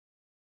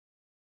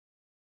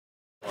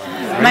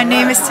My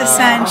name is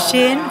Tassan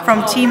Shin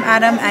from Team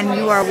Adam, and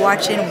you are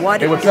watching Whatitdo.com.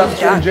 Hey, what's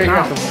up, Jake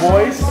got the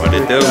voice. What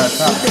it do?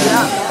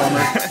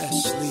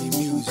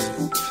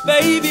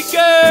 Baby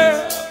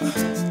girl.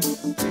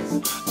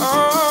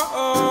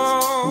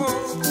 Oh,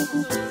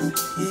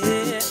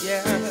 yeah,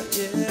 yeah,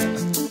 yeah.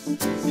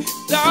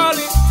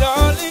 Darling,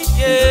 darling,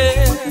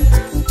 yeah.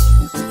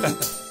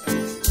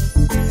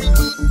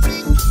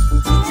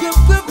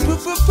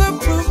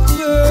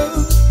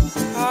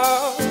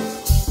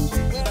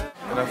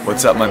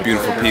 What's up, my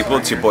beautiful people?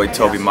 It's your boy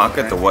Toby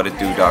Maka at the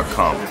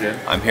Whatitdo.com.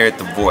 I'm here at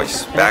The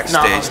Voice,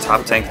 backstage,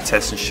 top 10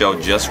 contestant show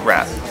just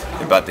wrapped.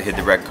 They're about to hit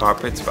the red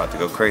carpet, it's about to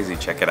go crazy.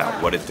 Check it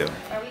out, What It Do.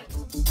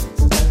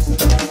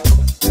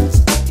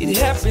 It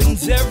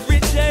happens every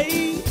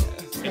day.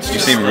 You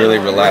seem really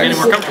relaxed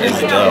in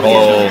the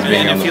whole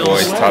being on The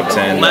Voice, top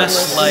 10.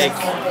 Less like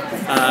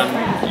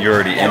you're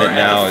already in it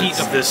now.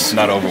 It's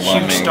not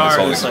overwhelming, this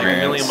whole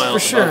experience. Like for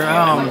sure.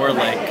 More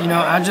like, you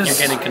know, you're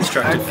getting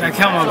constructive. I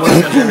count my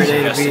blessings every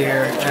day to be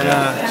here,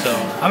 and so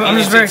I'm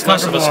just very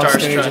comfortable on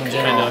stage in kind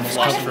general. of Just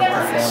comfortable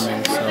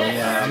performing. So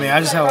yeah, I mean, I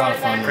just have a lot of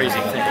fun. Crazy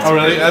thing. Oh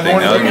really?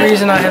 The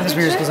reason I have this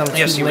beer is because I'm too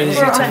lazy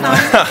to.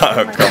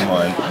 Come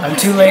on. I'm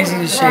too lazy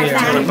to shave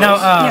it. No,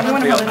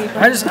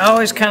 I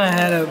always kind of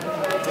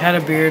had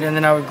a beard, and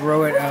then I would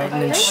grow it out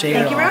and then shave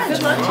it off,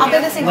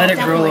 and let it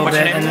grow a little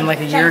bit, and then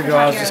like a year ago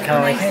I was just kind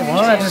of like, hey,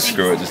 why don't I just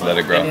screw it, just let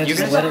it grow. Yeah,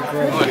 just let it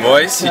grow.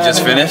 Voice, he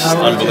just finished,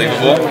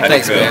 unbelievable.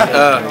 Thanks, man.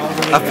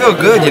 I feel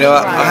good, you know.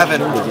 I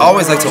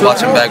always like to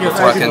watch him back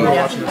before I can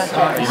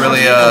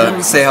really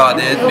say how I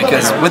did,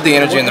 because with the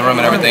energy in the room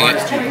and everything,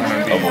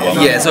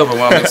 it's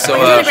overwhelming. So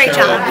you did a great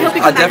job. I hope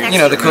you come back next you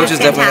know, the week. coaches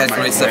definitely had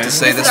great stuff to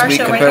say this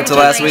week compared to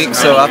last week,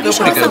 so I feel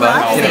pretty good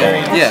about it. You know,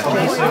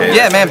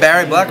 yeah, man.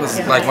 Barry Black was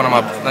like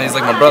he's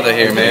like my brother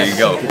here, man. There you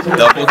go,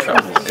 double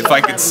trouble. If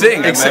I could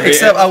sing,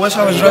 except I wish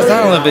I was dressed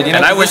down a little bit. You know,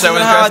 and I wish I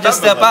was dressed dressed just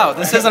step out.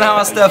 This isn't how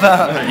I step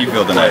out. You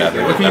feel the night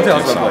after. What can you tell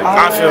us about?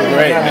 I feel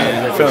great,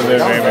 man. I feel very,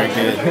 very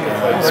good.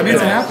 What needs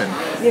to happen?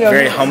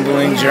 Very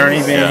humbling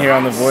journey being here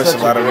on The Voice. A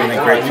lot of really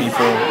great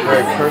people,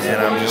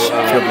 and I'm just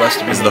feel blessed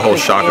to be. Is the whole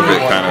shock of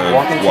it kind of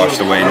washed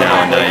away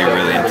now, and now you're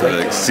really into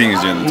the seeing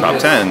as you're in the top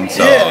 10,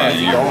 so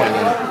you're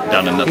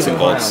down to nuts and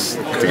bolts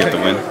to get the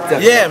win?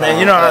 Yeah, man.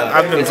 You know,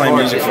 I've been playing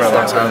music for a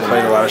long time.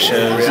 Played a lot of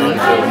shows, and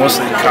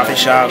mostly coffee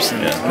shops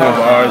and little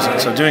bars, and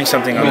so doing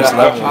something on this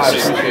level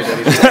is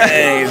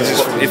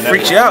just, it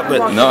freaks you out.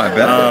 But no, I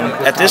bet.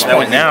 At this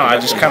point now, I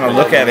just kind of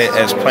look at it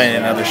as playing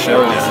in other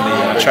shows,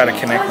 and try to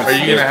connect with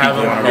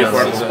people.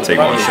 Take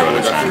one show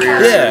at a time.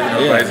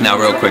 Yeah. Now,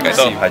 real quick,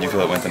 how'd you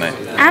feel it went tonight?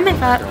 I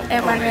thought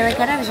it went really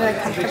good. I was really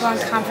comfortable and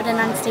confident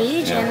on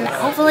stage, and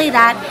hopefully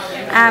that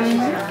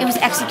it was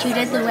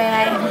executed the way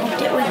I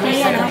hoped it would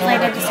be, and hopefully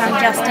I did the song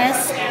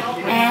justice.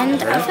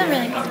 And I feel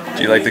really good.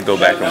 Do you like to go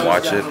back and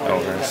watch it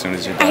over as soon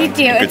as you're done? I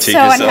do. It's so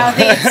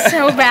unhealthy. It's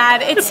so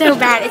bad. It's so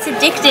bad. It's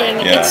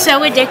addicting. Yeah. It's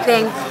so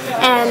addicting.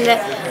 And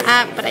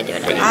but I do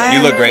it.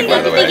 You look great,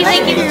 by the way.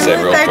 Thank you.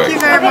 Thank you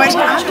very much.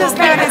 I'm just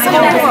glad it's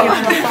over.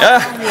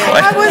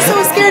 I was so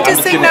scared to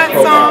sing that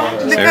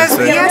song because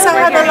yes,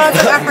 I had a lot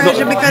of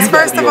apprehension because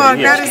first of all,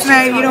 Gladys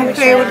Knight, you don't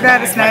play with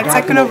Gladys Knight.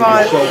 Second of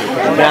all,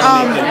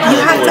 you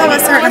have to have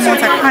a certain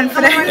amount of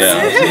confidence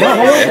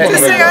to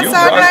sing a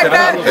song like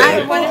that.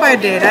 I hope I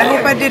did. I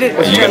hope I did it.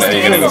 Are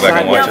you gonna go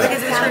back and watch it?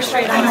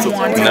 I don't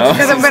want to No?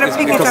 because I'm gonna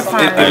pick it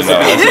apart. I know,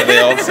 that's what they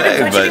all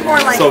say, but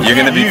you're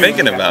gonna be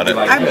thinking about it.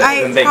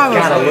 I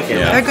probably.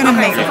 They're gonna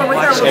make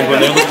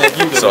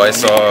it. So I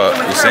saw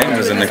Usain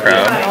was in the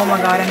crowd. Oh my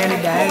God, I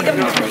nearly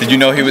died. Did you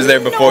know he was there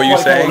before you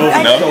sang? No?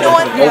 I didn't know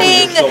a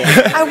thing.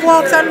 I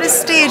walked on the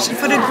stage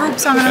for the group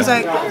song and I was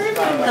like,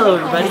 hello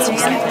everybody.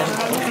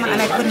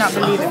 And I could not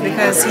believe it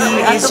because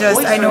he is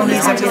just, I know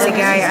he's a busy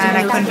guy and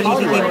I couldn't believe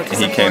he came up to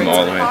He came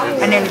all the way.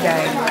 I nearly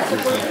died.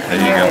 There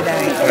you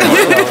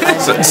go.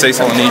 So, say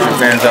something to your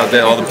fans out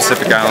there, all the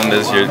Pacific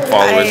Islanders, your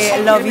followers. I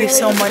love you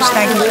so much.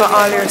 Thank you for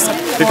all your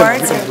support.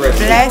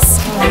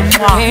 Bless.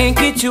 Can't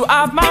get you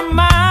off my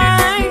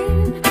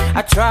mind.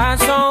 I tried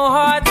so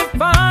hard to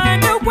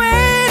find a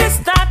way to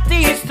stop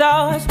these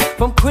thoughts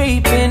from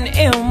creeping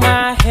in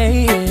my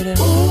head.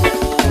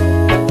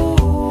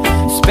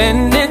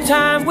 Spending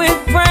time with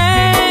friends.